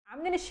I'm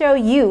going to show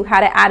you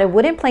how to add a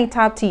wooden plank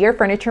top to your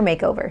furniture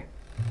makeover.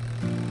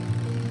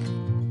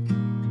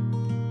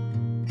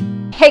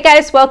 Hey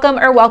guys, welcome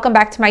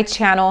back to my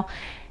channel.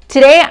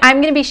 Today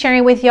I'm going to be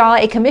sharing with y'all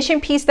a commission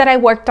piece that I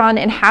worked on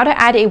and how to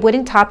add a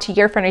wooden top to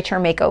your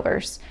furniture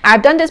makeovers.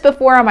 I've done this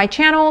before on my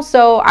channel,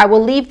 so I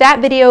will leave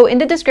that video in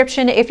the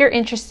description if you're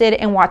interested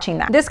in watching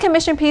that. This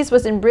commission piece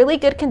was in really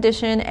good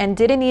condition and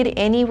didn't need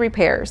any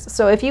repairs.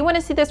 So if you want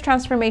to see this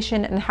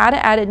transformation and how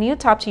to add a new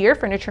top to your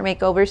furniture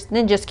makeovers,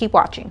 then just keep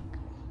watching.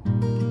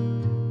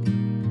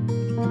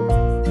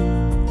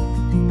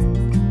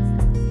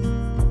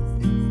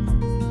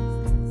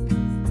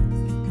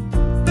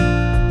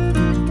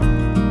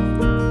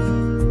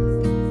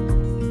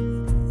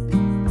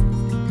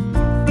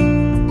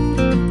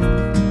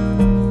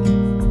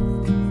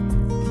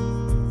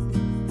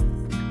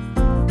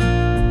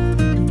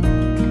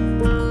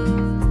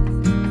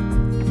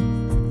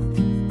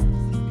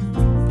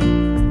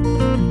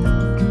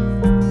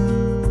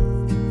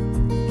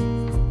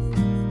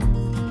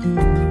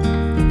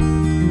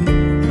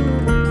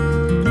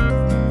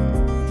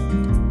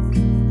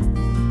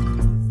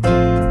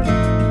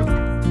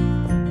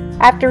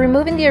 After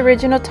removing the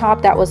original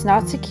top that was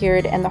not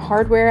secured and the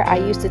hardware, I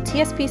used a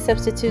TSP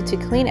substitute to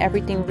clean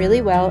everything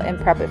really well and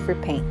prep it for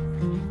paint.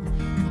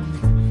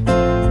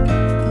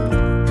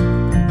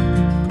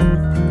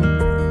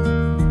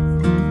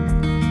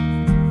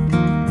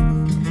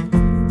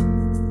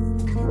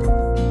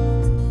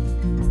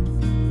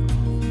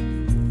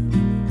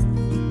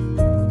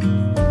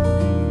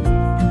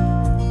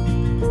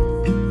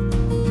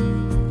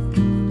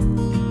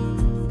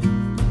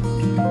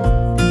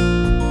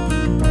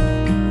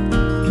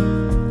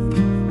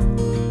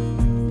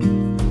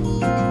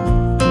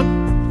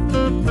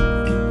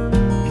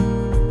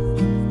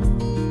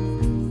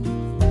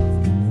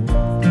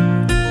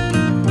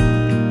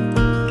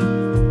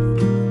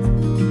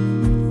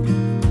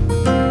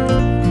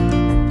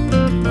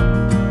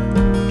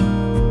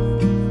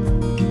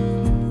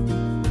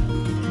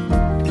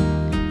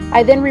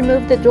 I then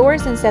removed the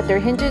doors and set their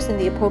hinges in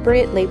the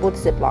appropriate labeled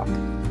ziplock.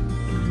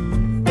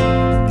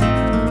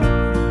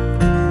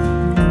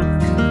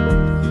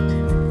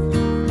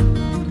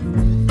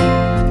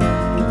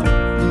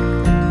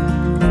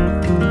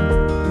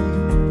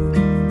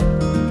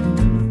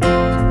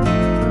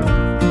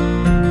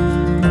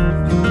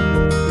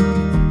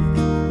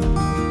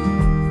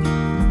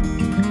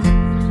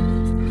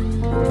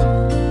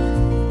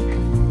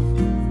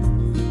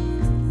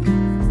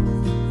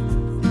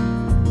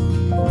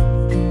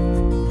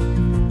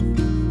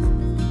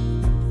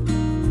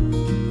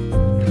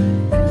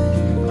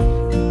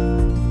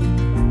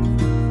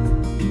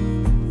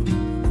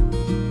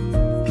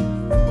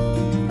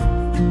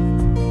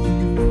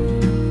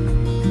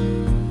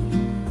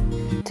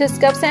 To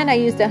scuff sand, I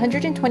used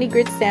 120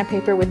 grit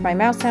sandpaper with my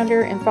mouse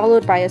sounder and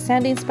followed by a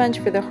sanding sponge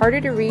for the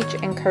harder to reach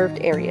and curved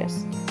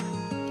areas.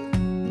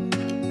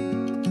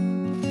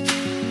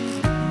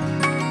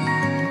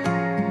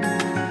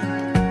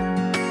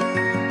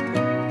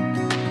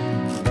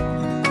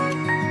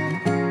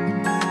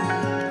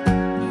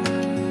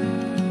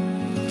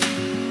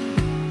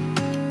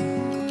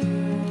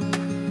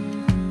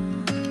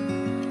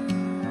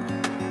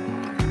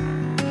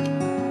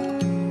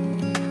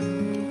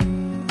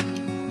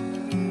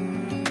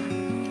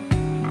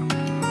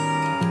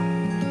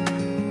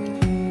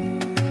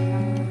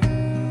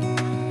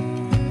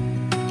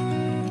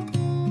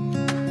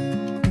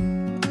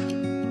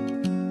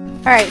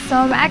 Alright, so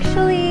I'm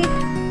actually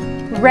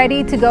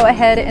ready to go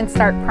ahead and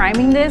start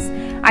priming this.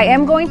 I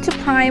am going to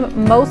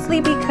prime mostly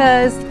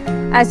because,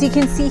 as you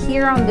can see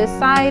here on this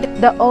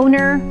side, the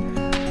owner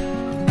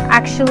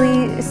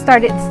actually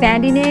started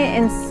sanding it,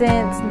 and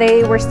since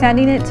they were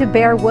sanding it to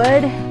bare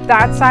wood,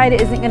 that side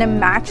isn't going to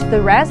match the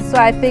rest. So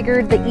I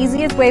figured the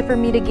easiest way for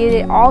me to get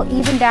it all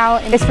evened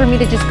out is for me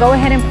to just go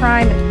ahead and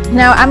prime.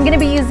 Now I'm going to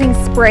be using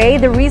spray.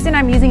 The reason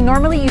I'm using,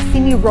 normally you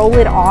see me roll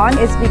it on,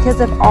 is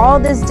because of all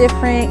this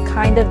different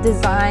kind of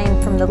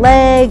design, from the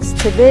legs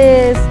to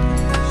this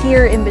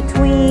here in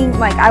between.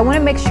 Like, I want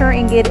to make sure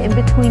and get in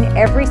between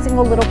every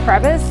single little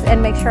crevice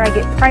and make sure I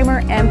get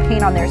primer and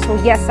paint on there.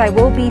 So yes, I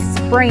will be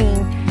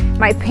spraying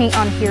my paint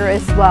on here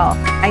as well.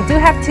 I do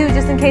have two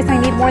just in case I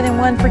need more than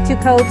one for 2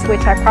 coats, which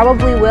I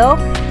probably will,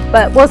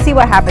 but we'll see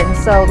what happens.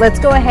 So let's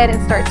go ahead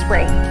and start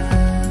spraying.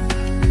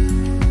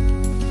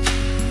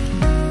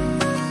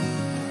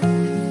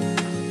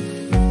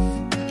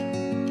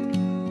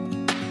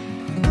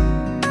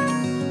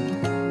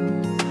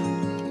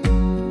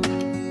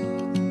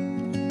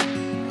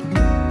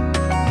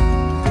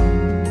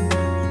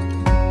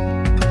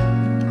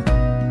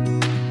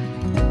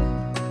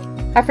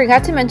 I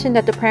forgot to mention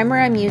that the primer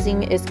I'm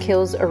using is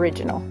Kiehl's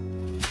Original.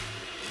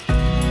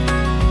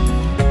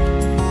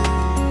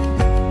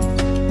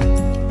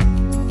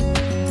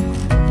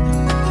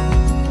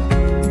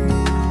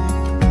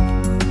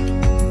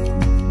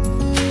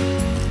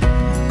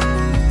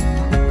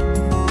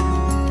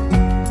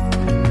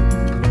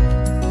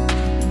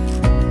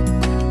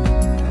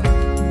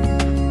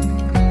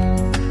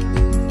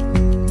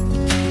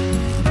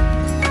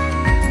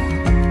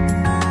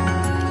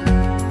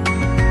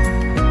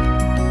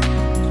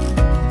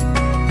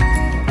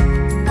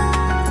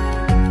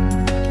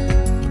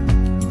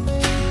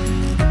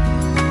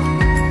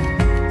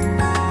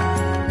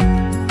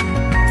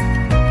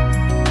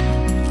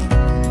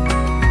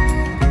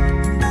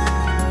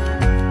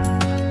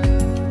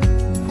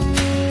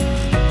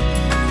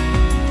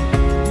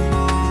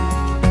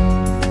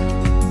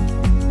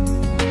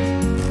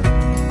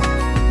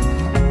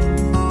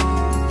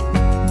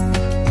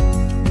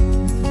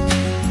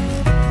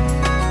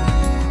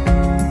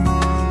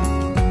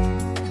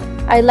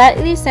 I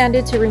lightly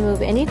sanded to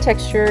remove any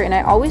texture, and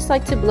I always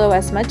like to blow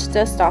as much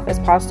dust off as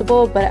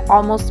possible, but I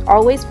almost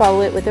always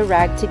follow it with a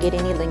rag to get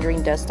any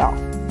lingering dust off.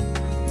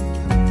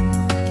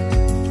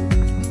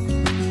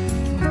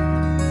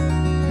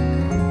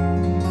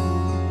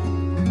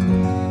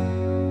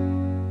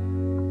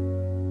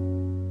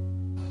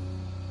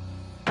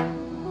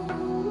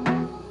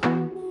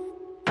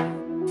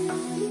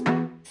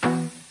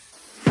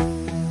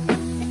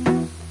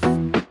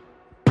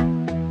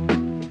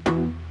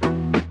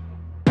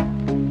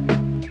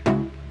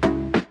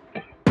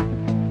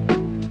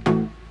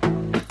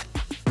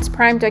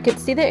 Primed, I could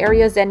see the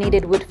areas that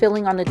needed wood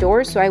filling on the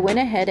door, so I went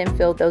ahead and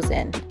filled those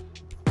in.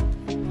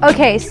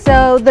 Okay,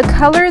 so the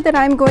color that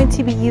I'm going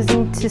to be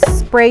using to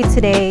spray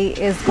today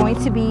is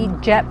going to be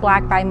Jet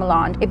Black by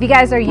Melange. If you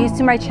guys are used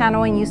to my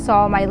channel and you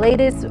saw my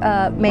latest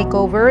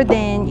makeover,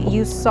 then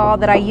you saw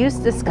that I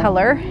used this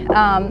color.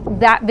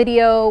 That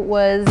video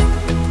was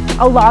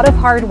a lot of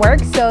hard work,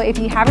 so if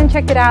you haven't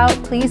checked it out,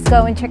 please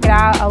go and check it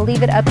out. I'll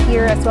leave it up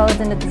here as well as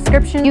in the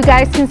description. You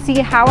guys can see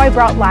how I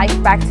brought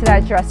life back to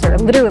that dresser.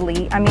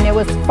 Literally, I mean, it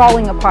was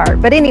falling apart.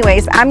 But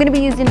anyways, I'm going to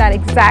be using that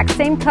exact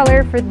same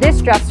color for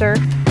this dresser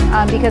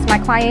because my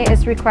client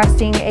is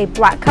requesting a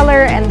black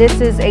color, and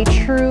this is a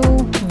true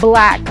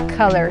black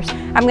color.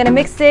 I'm going to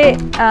mix it,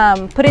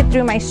 put it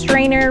through my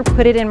strainer,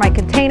 put it in my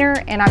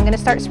container, and I'm going to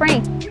start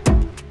spraying.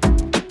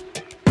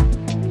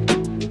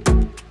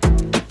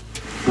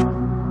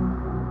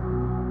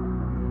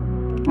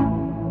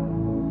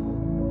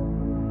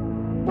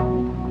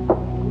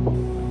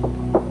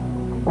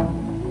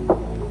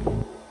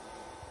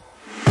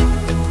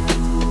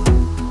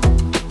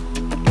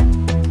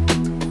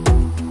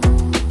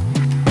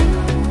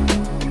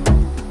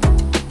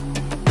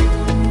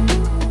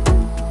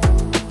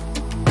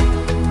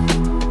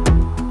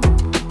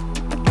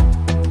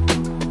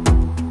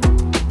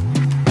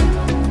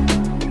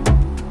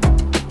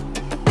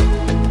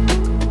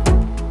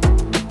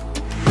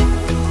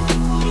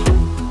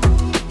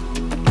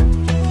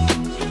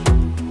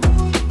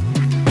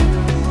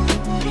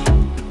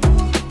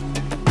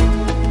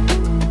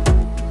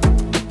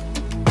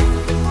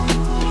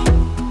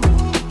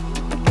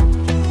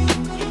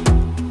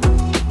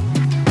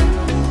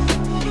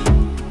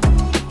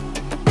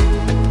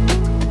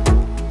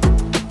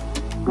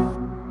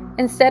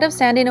 Instead of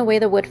sanding away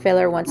the wood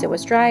filler once it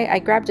was dry, I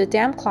grabbed a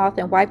damp cloth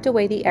and wiped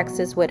away the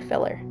excess wood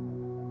filler.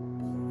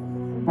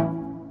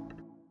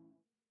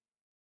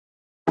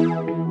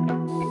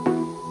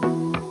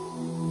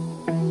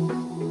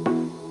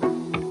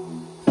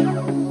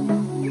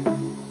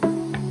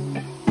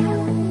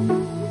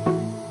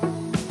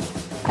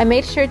 I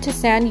made sure to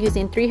sand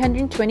using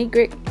 320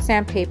 grit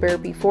sandpaper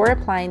before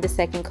applying the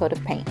second coat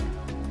of paint.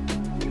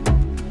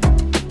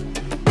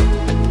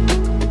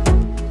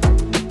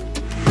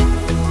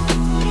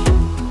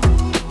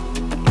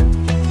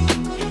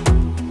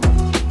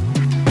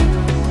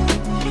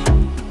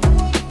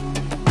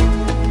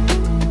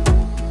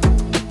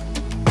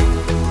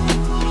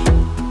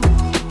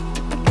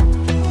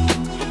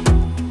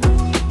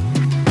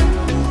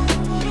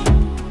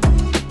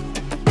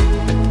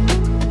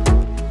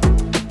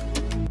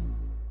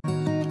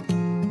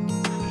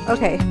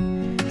 Okay,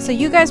 so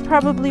you guys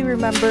probably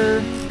remember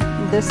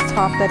this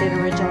top that it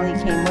originally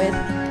came with.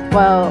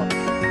 Well,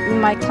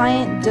 my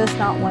client does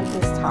not want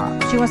this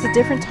top. She wants a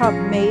different top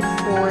made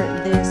for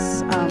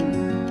this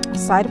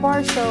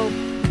sidebar. So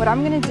what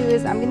I'm going to do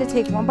is I'm going to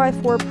take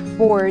 1x4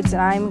 boards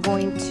and I'm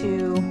going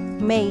to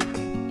make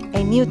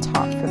a new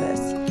top for this.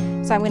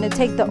 So I'm going to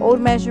take the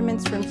old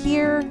measurements from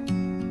here,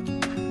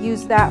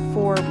 use that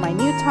for my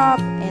new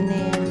top, and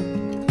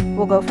then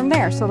we'll go from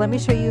there. So let me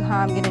show you how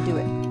I'm going to do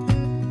it.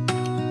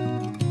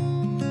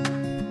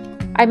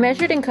 I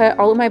measured and cut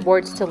all of my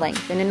boards to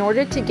length, and in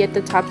order to get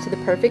the top to the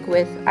perfect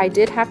width, I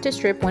did have to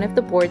strip one of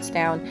the boards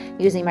down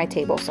using my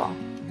table saw.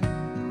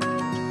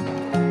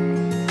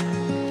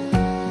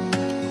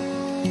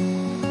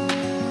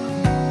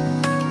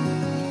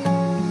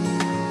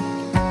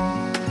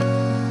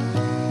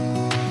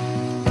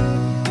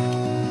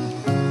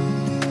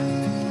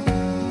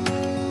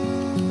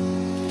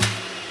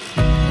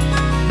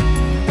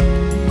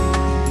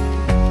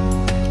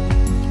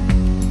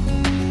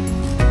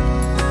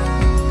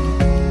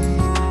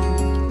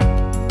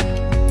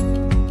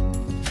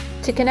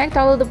 To connect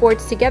all of the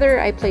boards together,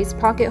 I placed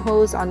pocket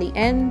holes on the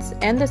ends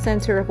and the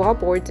center of all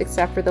boards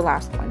except for the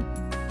last one.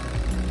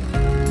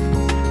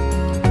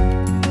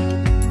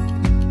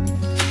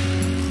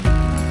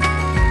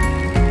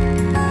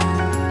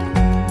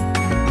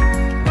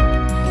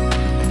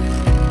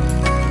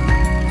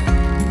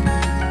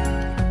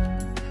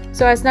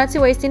 So as not to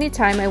waste any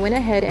time, I went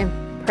ahead and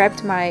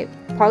prepped my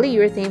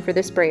polyurethane for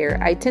the sprayer.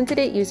 I tinted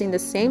it using the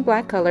same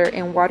black color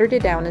and watered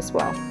it down as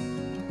well.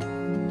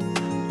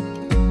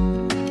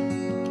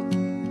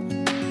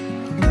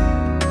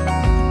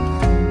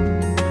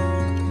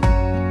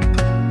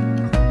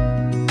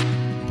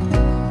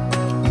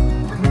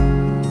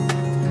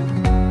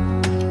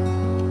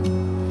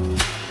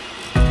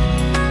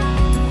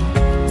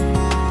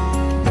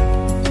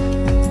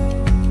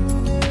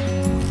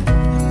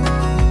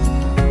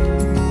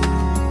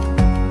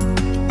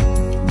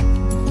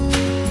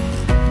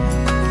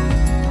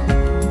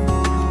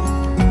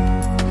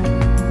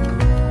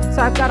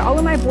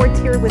 boards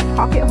here with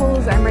pocket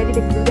holes. I'm ready to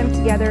glue them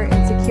together and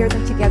secure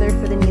them together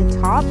for the new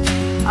top.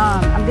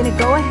 I'm gonna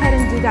go ahead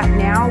and do that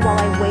now while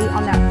I wait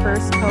on that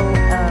first coat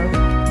of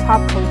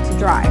top coat to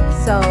dry.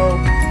 So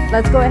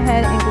let's go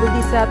ahead and glue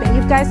these up. And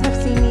you guys have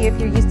seen me, if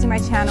you're used to my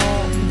channel,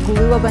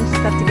 glue a bunch of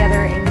stuff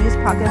together and use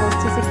pocket holes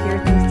to secure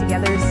things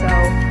together. So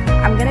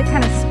I'm gonna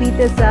kind of speed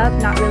this up,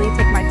 not really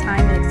take my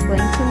time and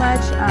explain too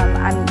much.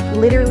 I'm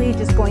literally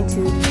just going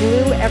to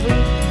glue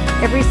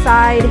every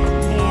side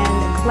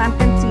and clamp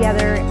them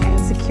together and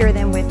secure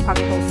them with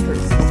pocket hole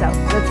screws. So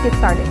let's get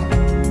started.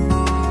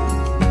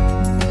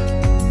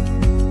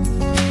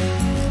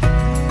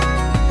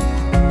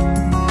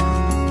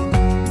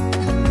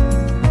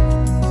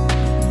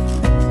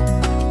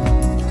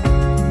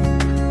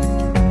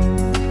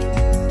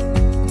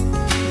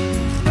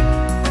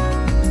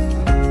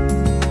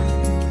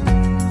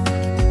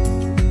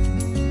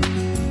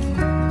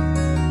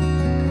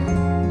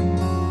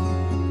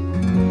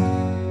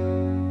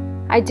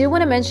 I do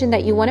want to mention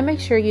that you want to make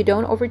sure you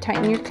don't over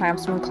tighten your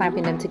clamps when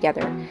clamping them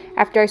together.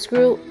 After I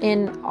screw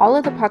in all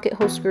of the pocket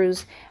hole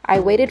screws, I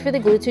waited for the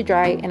glue to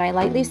dry and I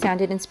lightly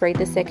sanded and sprayed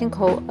the second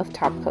coat of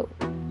top coat.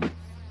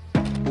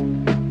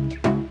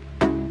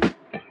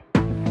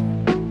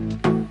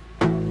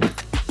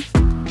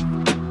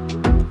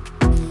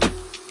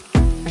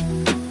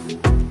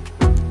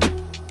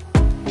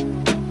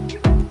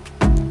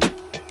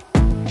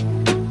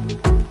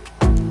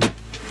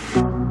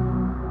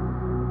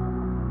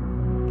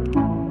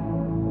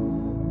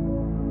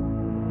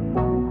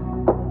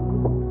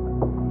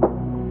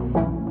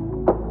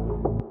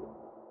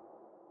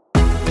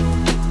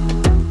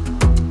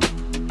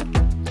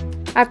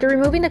 After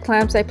removing the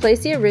clamps, I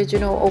placed the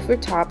original over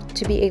top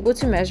to be able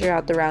to measure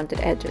out the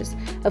rounded edges.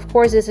 Of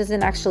course, this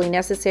isn't actually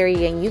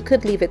necessary and you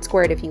could leave it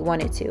squared if you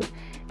wanted to.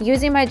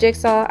 Using my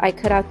jigsaw, I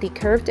cut out the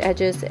curved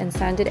edges and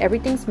sanded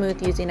everything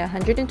smooth using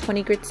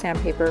 120 grit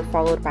sandpaper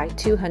followed by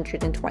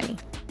 220.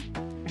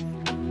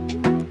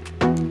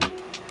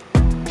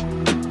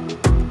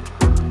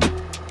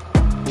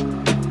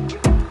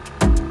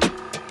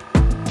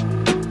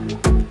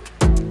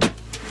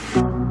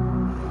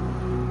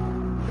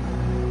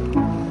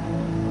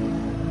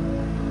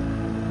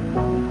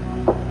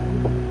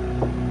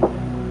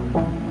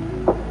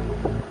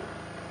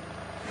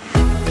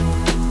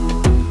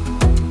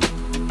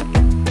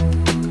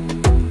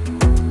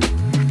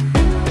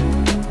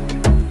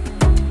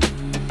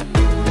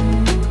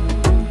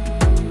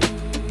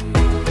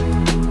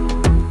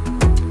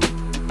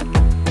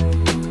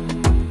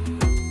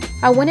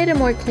 I wanted a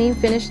more clean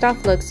finished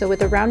off look, so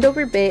with a round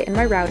over bit and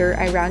my router,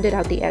 I rounded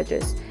out the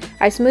edges.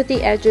 I smoothed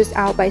the edges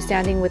out by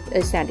sanding with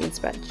a sanding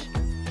sponge.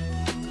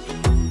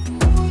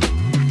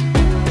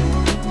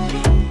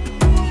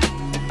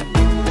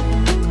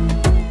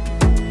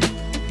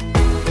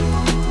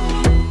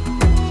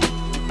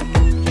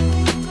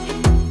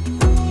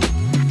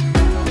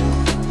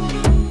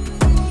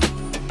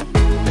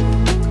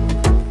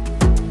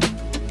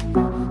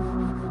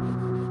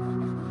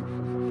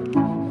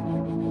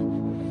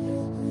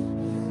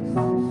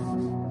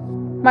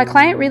 My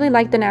client really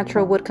liked the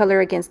natural wood color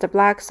against the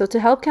black, so to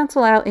help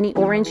cancel out any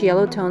orange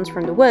yellow tones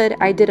from the wood,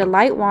 I did a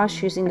light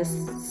wash using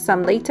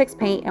some latex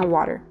paint and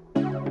water.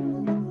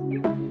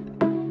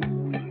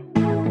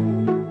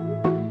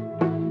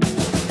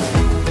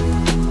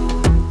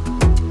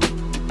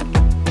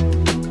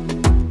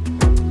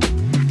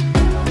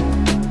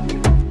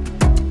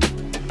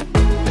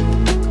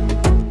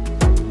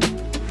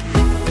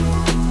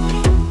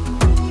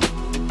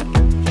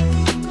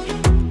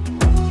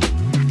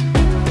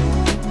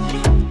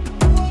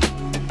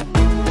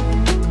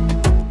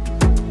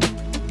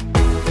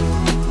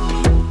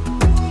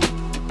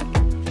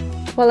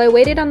 While I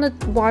waited on the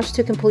wash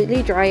to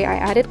completely dry, I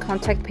added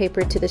contact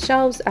paper to the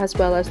shelves as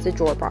well as the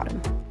drawer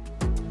bottom.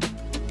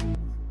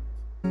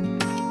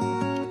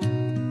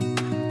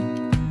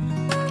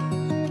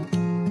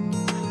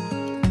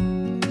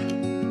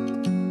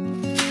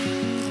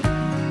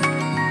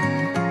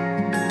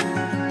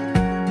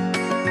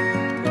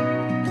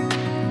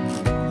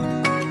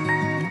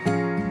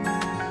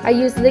 I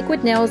used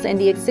liquid nails and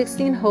the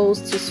existing holes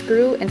to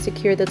screw and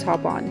secure the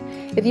top on.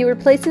 If you were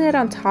placing it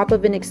on top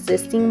of an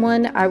existing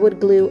one, I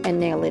would glue and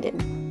nail it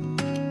in.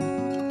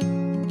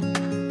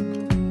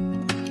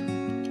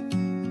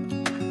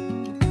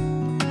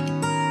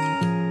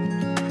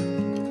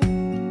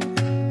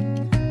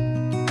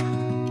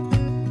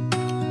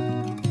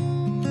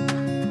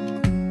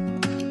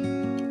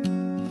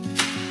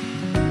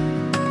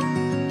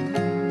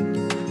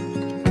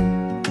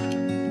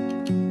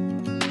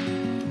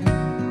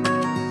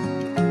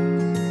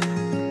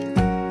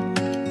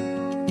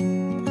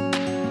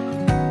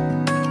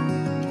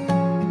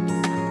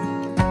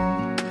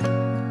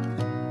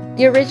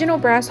 The original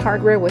brass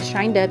hardware was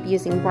shined up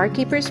using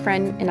Barkeeper's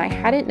Friend, and I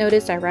hadn't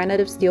noticed I ran out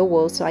of steel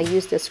wool, so I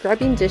used a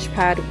scrubbing dish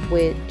pad,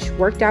 which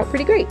worked out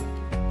pretty great.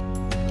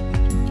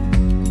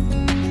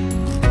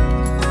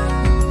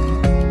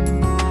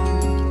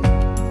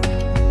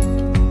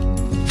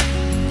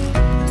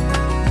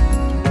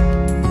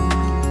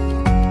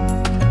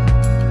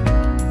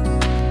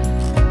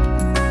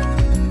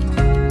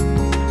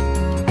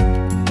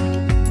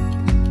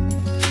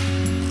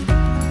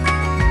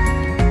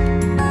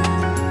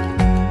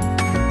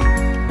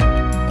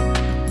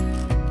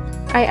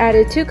 I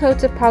added 2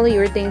 coats of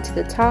polyurethane to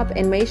the top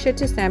and made sure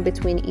to sand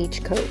between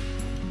each coat.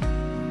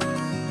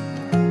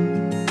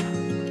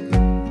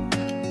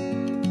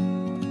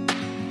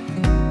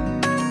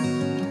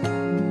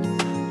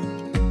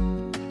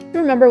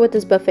 Remember what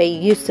this buffet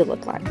used to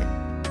look like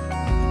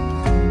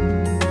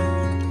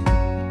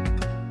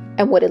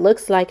and what it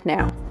looks like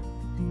now.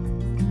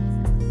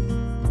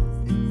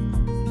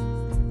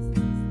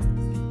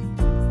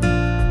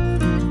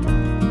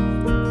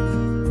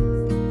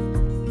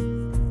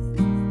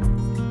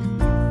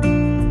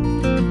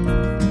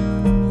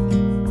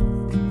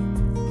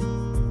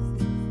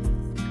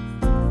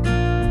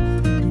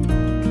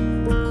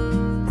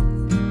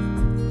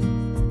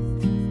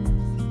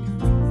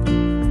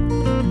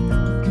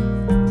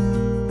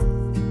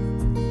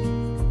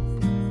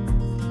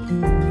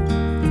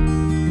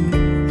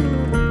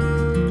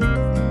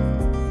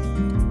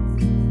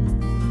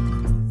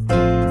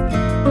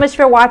 Much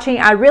for watching.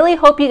 I really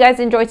hope you guys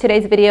enjoyed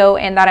today's video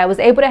and that I was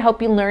able to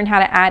help you learn how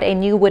to add a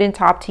new wooden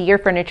top to your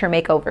furniture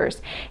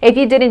makeovers. If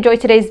you did enjoy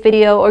today's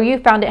video or you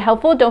found it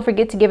helpful, don't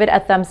forget to give it a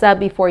thumbs up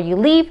before you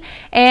leave,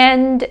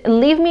 and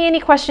leave me any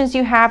questions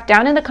you have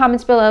down in the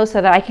comments below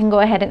so that I can go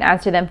ahead and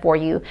answer them for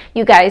you.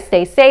 You guys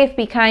stay safe,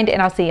 be kind,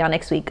 and I'll see y'all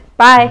next week.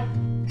 Bye.